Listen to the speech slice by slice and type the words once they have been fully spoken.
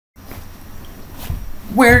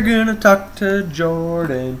We're gonna talk to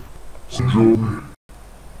Jordan.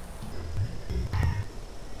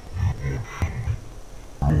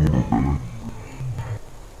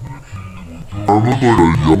 I look like a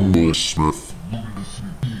young Will Smith.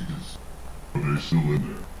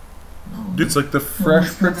 Dude, it's like the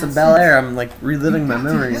Fresh Prince of Bel-Air. I'm like reliving my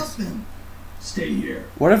memories. Stay here.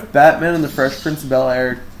 What if Batman and the Fresh Prince of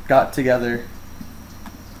Bel-Air got together?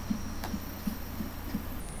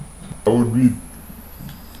 That would be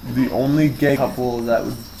The only gay couple that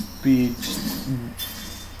would be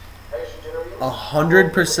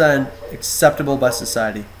 100% acceptable by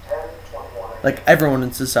society. Like everyone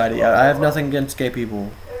in society. I have nothing against gay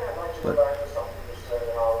people, but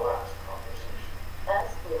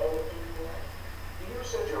You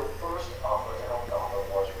said your first offer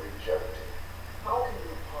was rejected. How can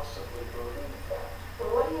you possibly believe that?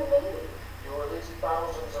 What do you mean? You released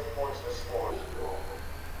thousands of poisonous spores.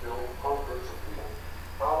 Killed hundreds of people.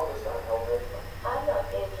 How does that help anyone? I'm not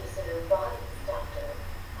interested in bodies, Doctor.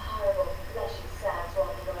 Horrible, fleshy sacs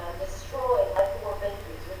walking around destroying like poor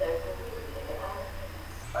babies with their greedy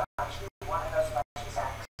arrogance. Actually, one of those fleshy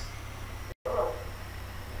sacs. Were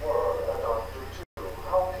a doctor too.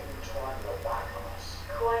 How can you turn your back on us?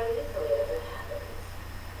 Quite easily as it happens,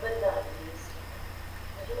 but not used to.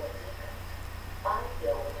 I do it different. I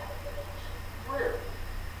feel without connection. Really?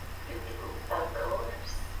 You do? Of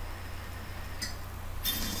course.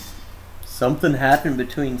 something happened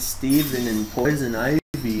between Steven and Poison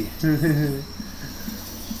Ivy.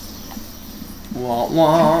 Wah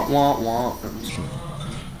wah wah wah.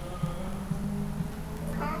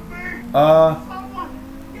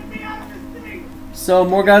 So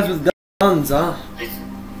more guys with guns, huh?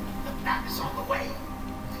 Listen, the map is on the way.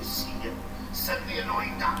 If you see him, send the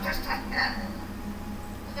annoying doctors to hell.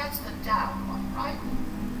 That's the down one, right?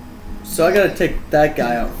 So I gotta take that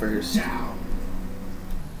guy out first. Down.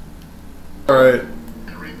 Alright.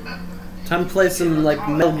 And remember, Time to play some like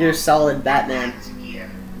Metal Gear Solid Batman.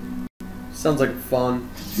 here. Sounds like fun.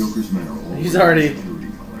 Joker's men are all He's already- security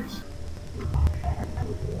colors.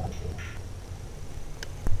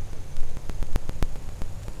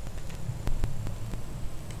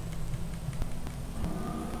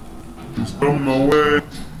 He's on my way.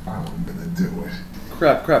 I'm gonna do it.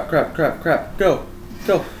 Crap, crap, crap, crap, crap. Go.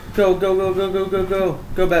 Go. Go, go, go, go, go, go, go.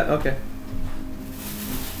 Go back. Okay.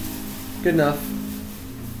 Good enough.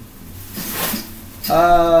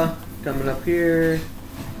 Coming up here.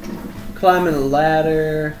 Climbing a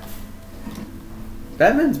ladder.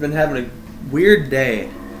 Batman's been having a weird day.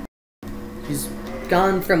 He's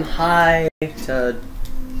gone from high to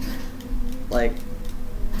like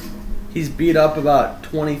he's beat up about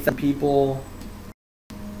 20 people.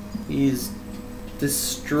 He's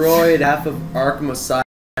destroyed half of Arkham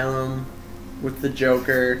Asylum with the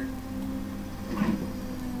Joker.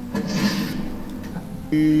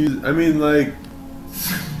 I mean, like,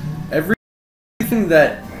 everything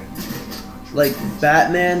that, like,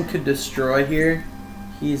 Batman could destroy here,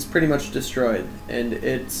 he's pretty much destroyed. And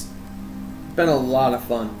it's been a lot of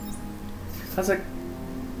fun. How's it?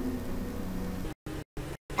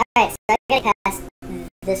 Alright, so I gotta cast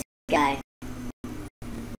this guy.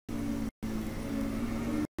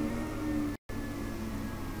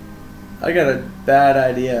 I got a bad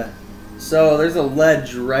idea. So, there's a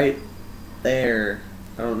ledge right there.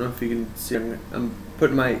 I don't know if you can see. I'm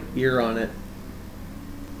putting my ear on it.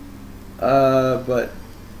 But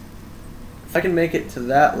if I can make it to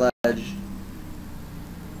that ledge.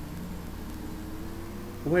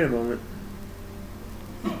 Wait a moment.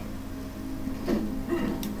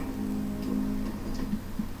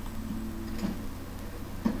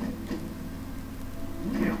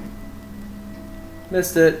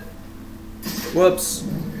 Missed it. Whoops.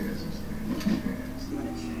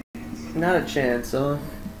 Not a chance, huh?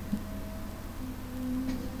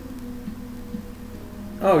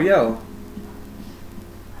 Oh, yo.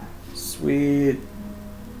 Sweet.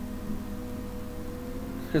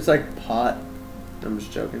 It's like pot. I'm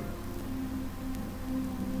just joking.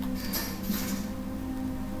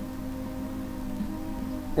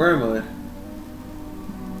 Where am I?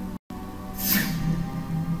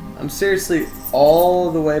 I'm seriously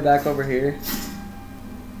all the way back over here.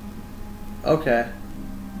 Okay.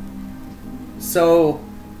 So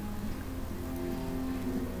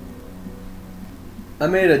I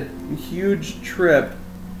made a huge trip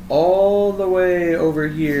all the way over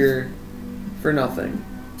here for nothing.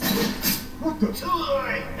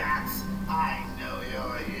 Touring bats, I know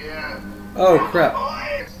you're here. Oh crap.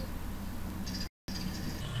 Boys.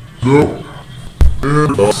 No.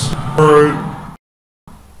 Alright.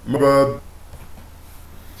 My bad.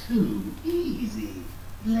 Too easy.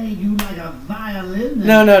 Played you like a violin.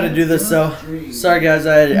 Now I know how to do this, so sorry guys,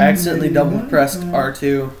 I had accidentally double pressed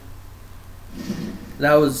R2.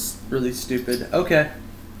 That was really stupid. Okay.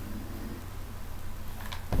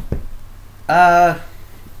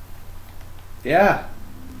 Yeah.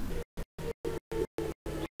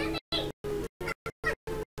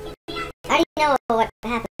 I already know what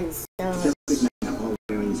happens, so... This man all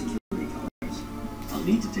wearing security collars. I'll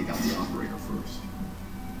need to take out the operator first.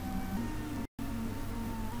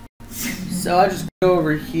 So I just go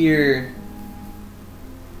over here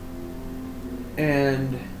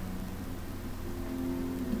and...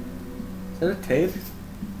 Is that a tape?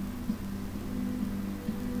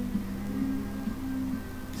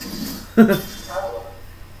 Paula,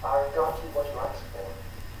 I got you what you asked for.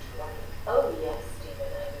 Did you like it? Oh yes,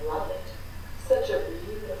 Stephen, I love it. Such a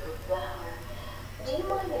beautiful flower. Do you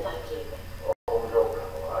mind if I keep it? Oh, no,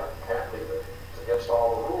 Paula, I can't leave it. It's against all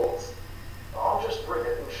the rules. I'll just bring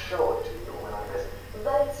it and show it to you when I visit.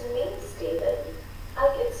 But it's me, Stephen. I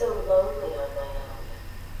get so lonely on my own.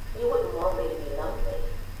 You wouldn't want me to be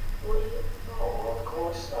lonely, would you? Oh, of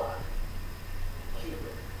course not. Keep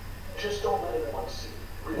it. Just don't let anyone see it.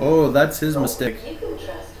 Really. Oh, that's his mistake. You can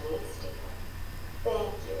trust me, Stephen.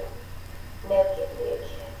 Thank you. Now give me a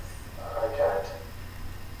kiss. I can't.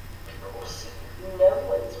 People will see. No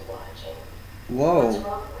one's watching. What's Whoa.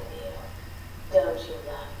 wrong with you? Don't you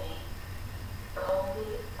love me? Call me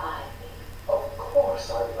Ivy. Of course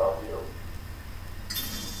I love you.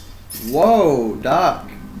 Whoa,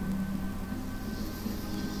 Doc.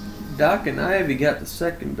 Doc and Ivy got the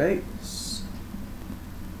second base.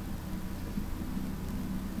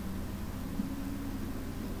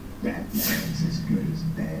 Batman's as good as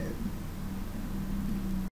bad.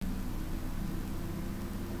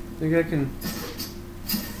 Think I can...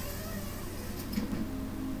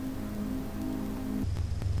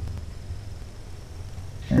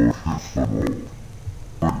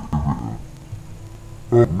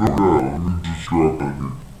 Oh, no, let me just drop on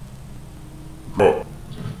you. Drop.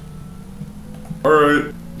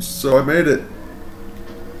 Alright, so I made it.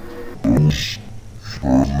 Plus, I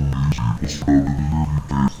made her, professional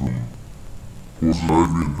doctor.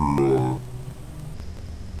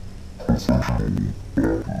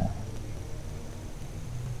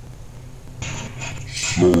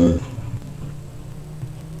 So,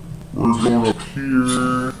 we're going up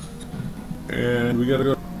here, And we gotta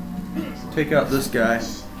go take out this guy.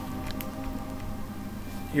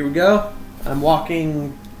 Here we go. I'm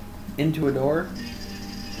walking into a door.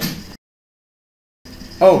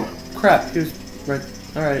 Oh, crap. He was right.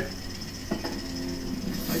 Alright.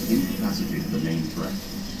 I've incapacitated the main threat,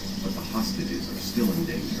 but the hostages are still in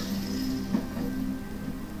danger.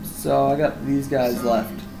 So I got these guys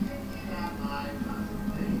left.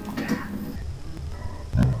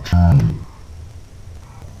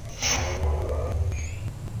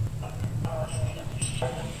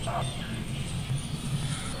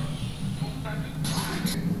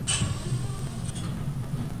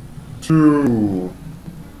 two.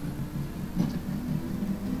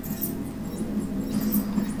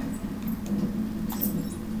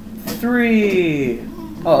 Three.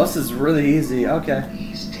 Oh, this is really easy. Okay.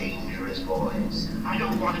 These dangerous boys. I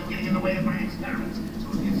don't want him getting in the way of my experiments. So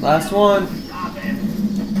if you Last one. stop it.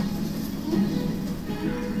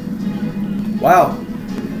 Wow.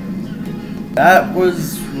 That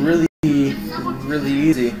was really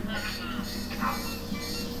easy.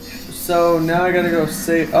 So now I gotta go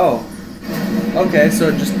save. Oh. Okay, so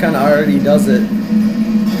it just kind of already does it.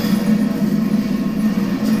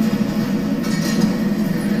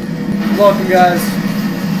 Welcome, guys.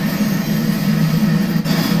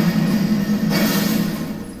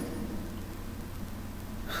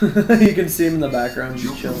 You can see him in the background, just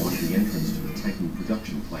Joker chilling. wanted the entrance to the Titan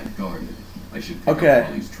production plant guarded. I should pick Okay. up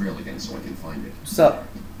Ollie's trail again so I can find it. What's up?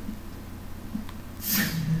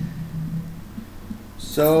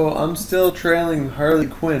 So I'm still trailing Harley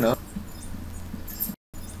Quinn, huh?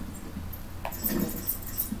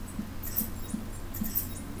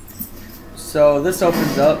 So this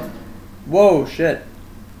opens up. Whoa, shit.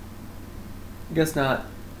 Guess not.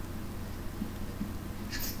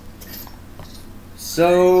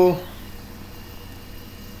 So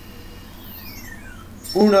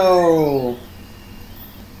Uno.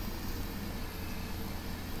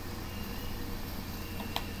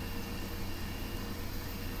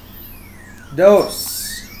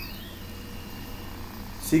 Dos.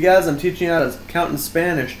 See guys, I'm teaching you how to count in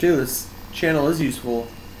Spanish too. This channel is useful.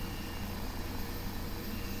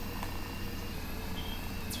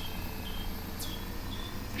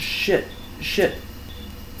 Shit. Shit.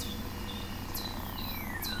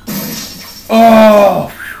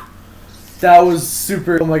 Oh! That was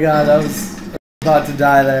super. Oh my god, I was about to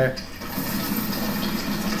die there.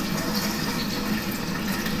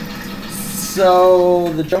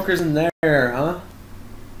 So the Joker's in there, huh?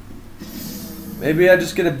 Maybe I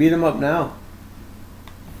just get to beat him up now.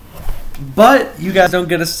 But you guys don't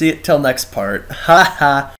get to see it till next part.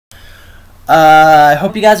 Haha. I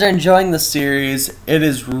hope you guys are enjoying the series. It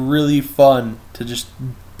is really fun to just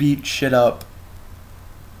beat shit up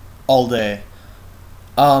all day.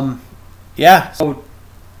 Yeah, so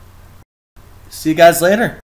see you guys later.